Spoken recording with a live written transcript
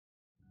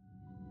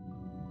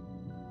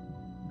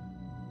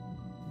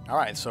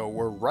Alright, so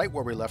we're right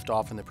where we left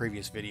off in the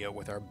previous video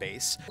with our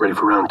base. Ready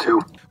for round two.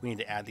 We need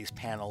to add these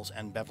panels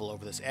and bevel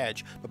over this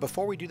edge. But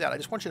before we do that, I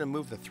just want you to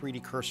move the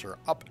 3D cursor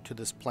up to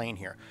this plane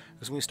here.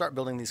 Because when we start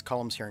building these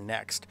columns here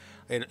next,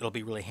 it'll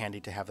be really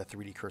handy to have the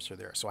 3D cursor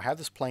there. So I have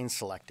this plane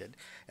selected,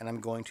 and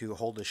I'm going to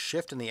hold the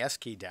Shift and the S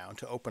key down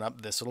to open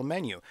up this little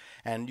menu.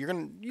 And you're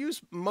going to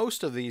use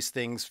most of these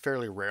things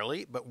fairly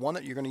rarely, but one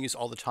that you're going to use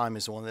all the time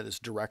is the one that is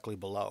directly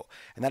below.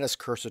 And that is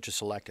cursor to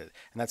selected.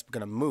 And that's going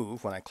to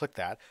move, when I click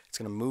that, it's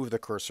going to move the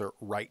cursor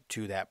right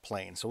to that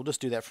plane. So we'll just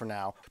do that for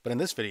now. But in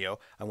this video,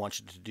 I want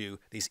you to do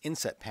these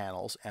inset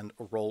panels and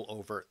roll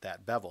over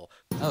that bevel.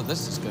 Oh,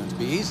 this is going to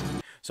be easy.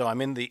 So I'm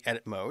in the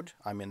edit mode,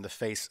 I'm in the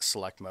face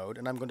select mode,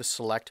 and I'm going to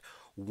select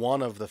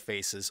one of the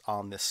faces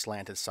on this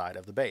slanted side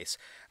of the base.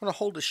 I'm going to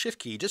hold the Shift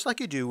key just like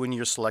you do when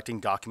you're selecting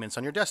documents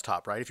on your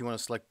desktop, right? If you want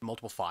to select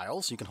multiple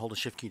files, you can hold the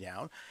Shift key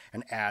down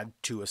and add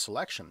to a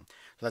selection.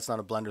 So that's not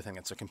a Blender thing,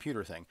 it's a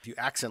computer thing. If you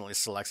accidentally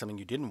select something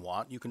you didn't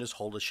want, you can just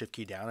hold the Shift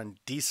key down and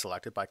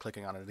deselect it by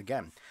clicking on it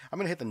again. I'm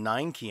going to hit the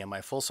 9 key on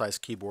my full-size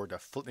keyboard to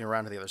flip me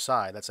around to the other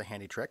side. That's a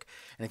handy trick.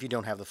 And if you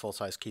don't have the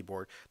full-size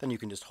keyboard, then you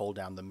can just hold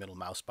down the middle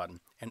mouse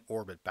button and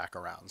orbit back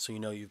around. So you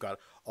know you've got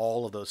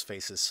all of those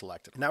faces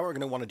selected. Now what we're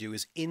going to want to do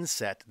is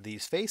inset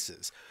these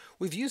faces.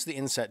 We've used the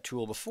inset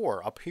tool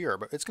before up here,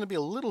 but it's going to be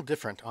a little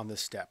different on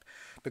this step.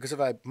 Because if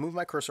I move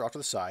my cursor off to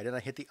the side and I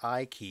hit the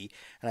I key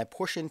and I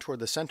push in toward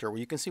the center, where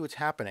you can see what's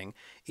happening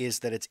is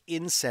that it's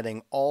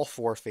insetting all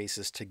 4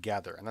 faces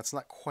together. And that's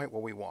not quite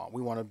what we want.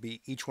 We want to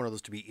be each one of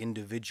those to be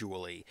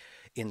individually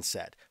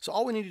inset. So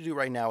all we need to do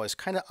right now is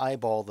kind of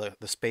eyeball the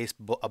space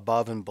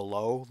above and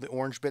below the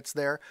orange bits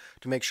there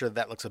to make sure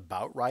that looks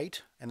about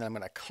right. And then I'm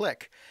going to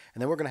click,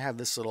 and then we're going to have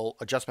this little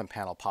adjustment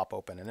panel pop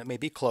open, and it may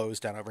be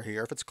closed down over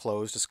here. If it's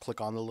closed, just click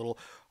on the little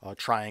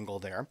triangle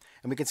there,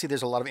 and we can see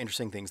there's a lot of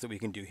interesting things that we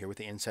can do here with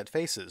the inset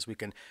faces. We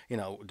can,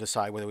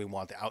 decide whether we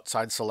want the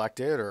outside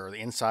selected or the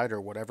inside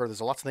or whatever.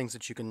 There's lots of things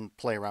that you can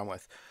play around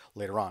with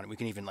later on. We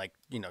can even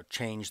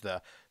change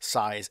the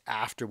size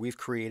after we've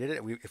created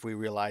it. If we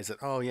realize that,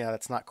 oh yeah,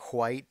 that's not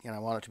quite, I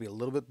want it to be a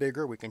little bit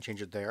bigger, we can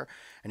change it there.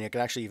 And you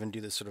can actually even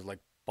do this sort of like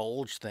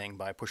bulge thing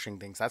by pushing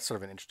things. That's sort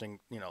of an interesting,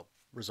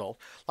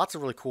 result. Lots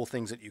of really cool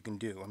things that you can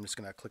do. I'm just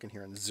going to click in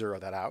here and zero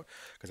that out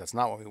because that's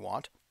not what we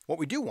want. What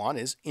we do want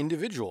is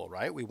individual,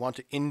 right? We want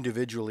to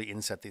individually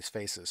inset these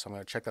faces. So I'm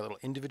going to check that little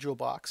individual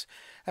box.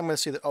 I'm going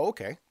to see that, oh,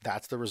 okay,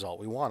 that's the result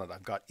we wanted.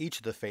 I've got each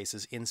of the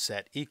faces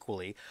inset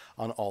equally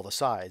on all the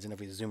sides. And if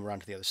we zoom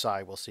around to the other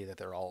side, we'll see that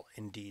they're all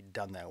indeed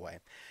done that way.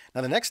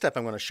 Now, the next step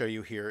I'm going to show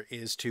you here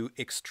is to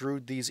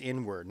extrude these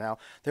inward. Now,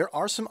 there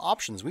are some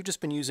options. We've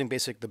just been using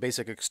the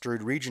basic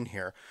extrude region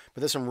here,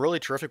 but there's some really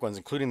terrific ones,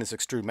 including this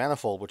extrude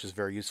manifold, which is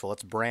very useful.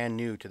 It's brand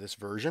new to this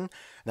version.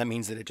 That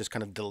means that it just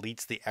kind of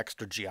deletes the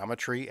extra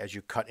geometry as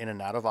you cut in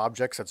and out of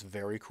objects. That's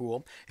very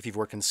cool. If you've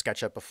worked in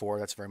SketchUp before,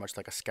 that's very much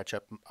like a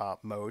SketchUp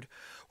mode.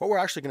 What we're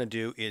actually going to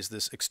do is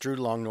this extrude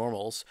long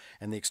normals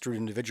and the extrude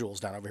individuals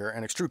down over here.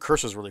 And extrude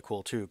cursor is really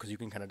cool too, because you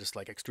can kind of just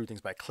like extrude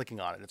things by clicking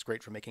on it. It's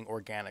great for making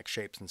organic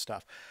shapes and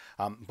stuff.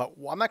 But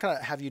I'm not going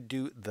to have you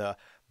do the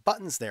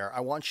buttons there.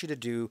 I want you to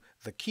do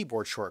the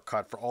keyboard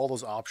shortcut for all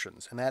those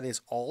options, and that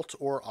is Alt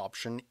or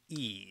Option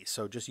E.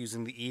 So just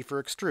using the E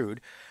for extrude, and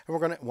we're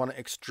going to want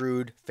to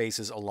extrude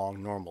faces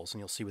along normals,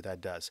 and you'll see what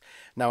that does.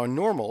 Now, a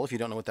normal, if you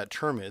don't know what that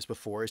term is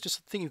before, is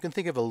just you can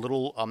think of a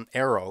little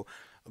arrow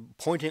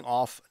pointing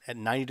off at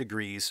 90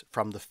 degrees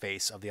from the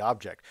face of the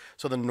object.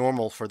 So the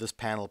normal for this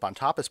panel up on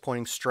top is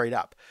pointing straight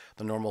up.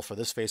 The normal for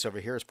this face over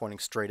here is pointing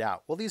straight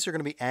out. Well, these are going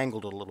to be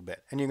angled a little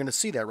bit, and you're going to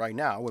see that right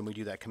now when we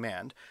do that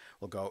command.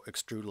 We'll go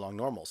extrude along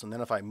normals, and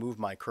then if I move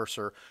my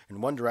cursor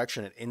in one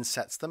direction, it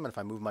insets them, and if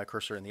I move my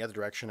cursor in the other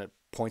direction, it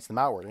points them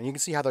outward. And you can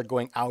see how they're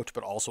going out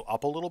but also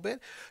up a little bit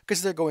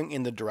because they're going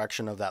in the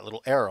direction of that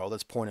little arrow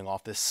that's pointing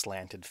off this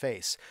slanted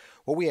face.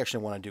 What we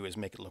actually want to do is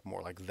make it look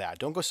more like that.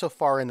 Don't go so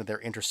far in that they're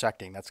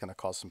intersecting. That's going to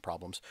cause some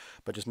problems,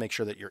 but just make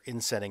sure that you're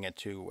insetting it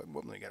to,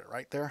 let me get it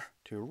right there,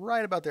 to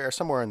right about there,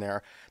 somewhere in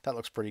there. That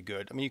looks pretty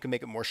good. I mean, you can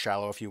make it more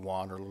shallow if you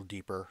want or a little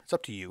deeper. It's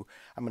up to you.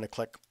 I'm going to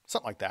click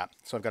something like that.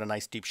 So I've got a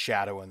nice deep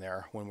shadow in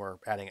there when we're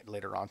adding it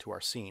later on to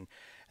our scene.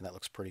 And that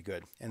looks pretty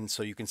good. And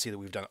so you can see that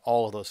we've done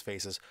all of those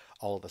faces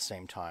all at the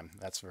same time.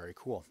 That's very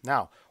cool.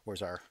 Now,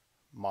 where's our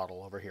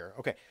model over here?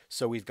 Okay,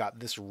 so we've got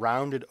this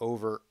rounded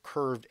over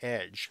curved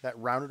edge. That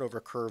rounded over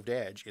curved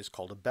edge is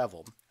called a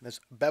bevel. This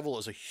bevel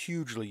is a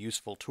hugely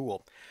useful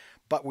tool,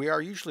 but we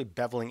are usually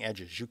beveling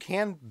edges. You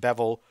can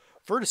bevel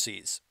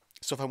vertices.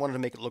 So if I wanted to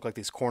make it look like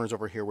these corners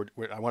over here,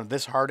 I wanted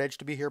this hard edge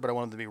to be here, but I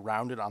wanted it to be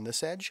rounded on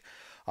this edge,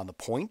 on the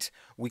point,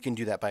 we can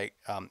do that by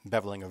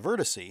beveling a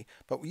vertice,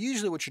 but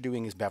usually what you're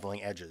doing is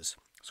beveling edges.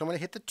 So I'm going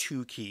to hit the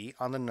 2 key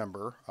on the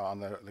number,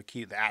 on the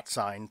key, the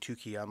 @ 2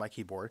 key on my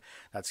keyboard.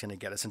 That's going to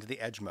get us into the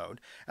edge mode.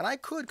 And I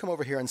could come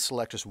over here and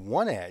select just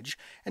one edge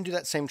and do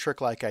that same trick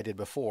like I did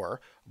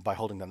before by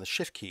holding down the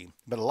Shift key.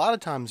 But a lot of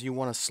times you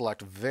want to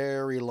select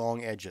very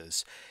long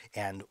edges.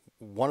 And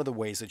one of the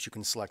ways that you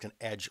can select an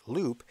edge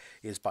loop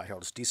is by, here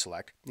I'll just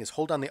deselect, is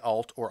hold down the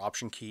Alt or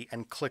Option key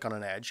and click on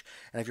an edge.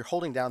 And if you're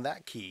holding down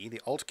that key,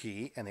 the Alt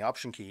key and the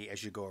Option key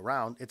as you go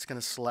around, it's going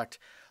to select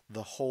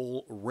the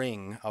whole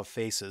ring of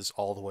faces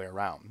all the way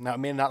around. Now, it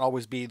may not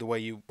always be the way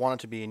you want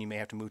it to be, and you may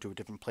have to move to a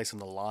different place in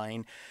the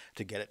line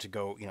to get it to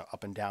go,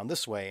 up and down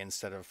this way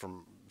instead of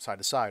from side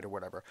to side or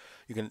whatever.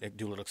 You can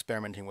do a little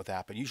experimenting with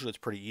that, but usually it's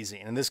pretty easy.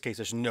 And in this case,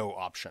 there's no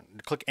option.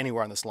 Click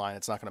anywhere on this line,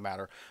 it's not going to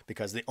matter,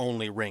 because the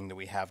only ring that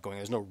we have going,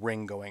 there's no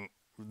ring going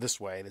this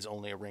way, there's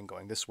only a ring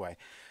going this way.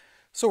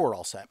 So we're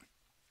all set.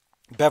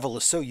 Bevel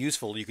is so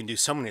useful, you can do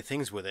so many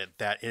things with it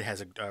that it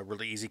has a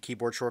really easy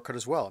keyboard shortcut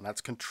as well, and that's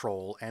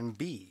Control and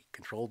B.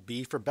 Control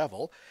B for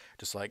bevel,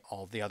 just like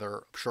all the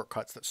other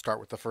shortcuts that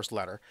start with the first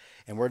letter.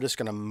 And we're just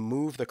going to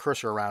move the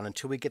cursor around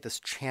until we get this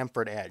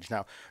chamfered edge.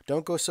 Now,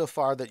 don't go so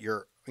far that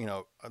you're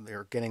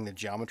they're getting the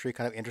geometry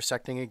kind of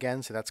intersecting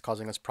again, so that's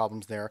causing us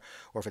problems there.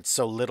 Or if it's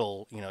so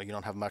little, you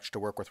don't have much to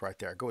work with right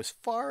there. Go as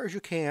far as you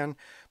can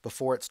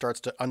before it starts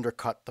to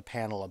undercut the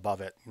panel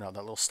above it, that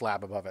little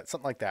slab above it.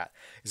 Something like that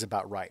is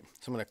about right.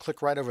 So I'm going to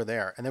click right over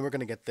there, and then we're going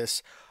to get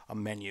this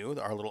menu,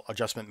 our little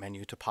adjustment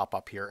menu, to pop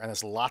up here. And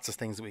there's lots of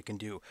things that we can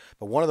do.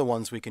 But one of the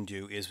ones we can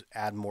do is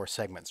add more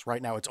segments.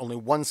 Right now it's only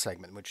one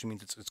segment, which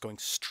means it's going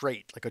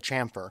straight like a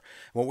chamfer.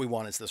 What we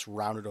want is this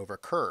rounded over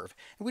curve.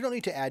 And we don't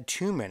need to add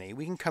too many.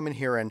 We can come in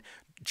here and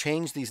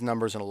change these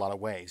numbers in a lot of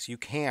ways. You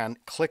can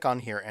click on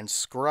here and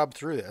scrub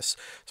through this.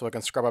 So I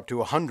can scrub up to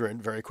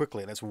 100 very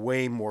quickly. That's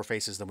way more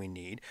faces than we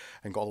need,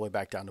 and go all the way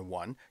back down to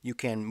 1. You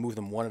can move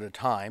them one at a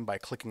time by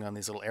clicking on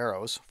these little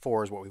arrows.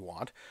 4 is what we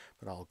want,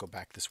 but I'll go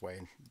back this way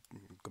and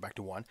go back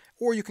to 1.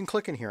 Or you can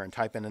click in here and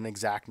type in an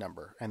exact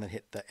number and then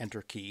hit the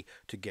Enter key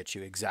to get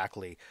you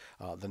exactly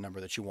the number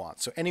that you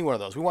want. So any one of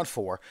those. We want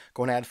 4.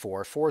 Go and add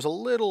 4. 4 is a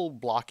little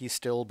blocky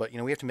still, but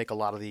we have to make a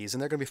lot of these,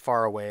 and they're going to be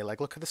far away.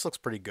 Like, look, this looks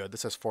pretty good.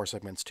 This has 4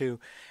 segments too,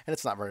 and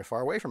it's not very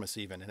far away from us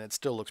even, and it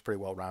still looks pretty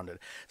well rounded.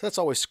 So that's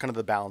always kind of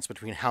the balance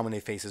between how many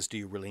faces do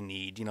you really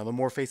need. The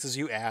more faces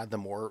you add, the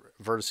more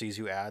vertices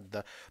you add,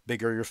 the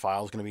bigger your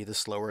file is going to be, the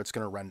slower it's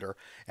going to render.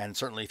 And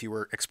certainly if you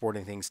were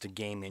exporting things to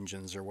game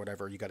engines or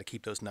whatever, you got to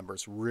keep those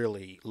numbers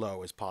really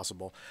low as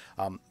possible.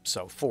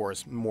 So 4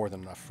 is more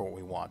than enough for what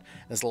we want.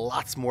 There's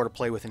lots more to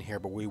play with in here,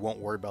 but we won't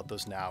worry about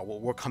those now.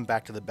 We'll come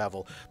back to the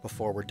bevel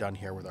before we're done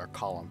here with our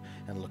column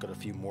and look at a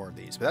few more of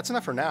these. But that's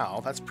enough for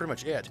now. That's pretty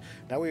much it.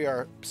 Now we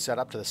are set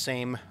up to the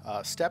same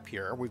step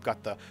here. We've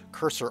got the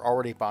cursor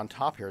already up on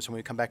top here. So when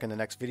we come back in the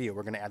next video,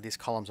 we're going to add these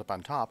columns up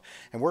on top,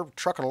 and we're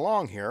trucking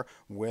along here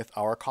with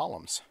our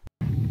columns.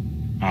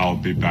 I'll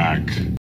be back.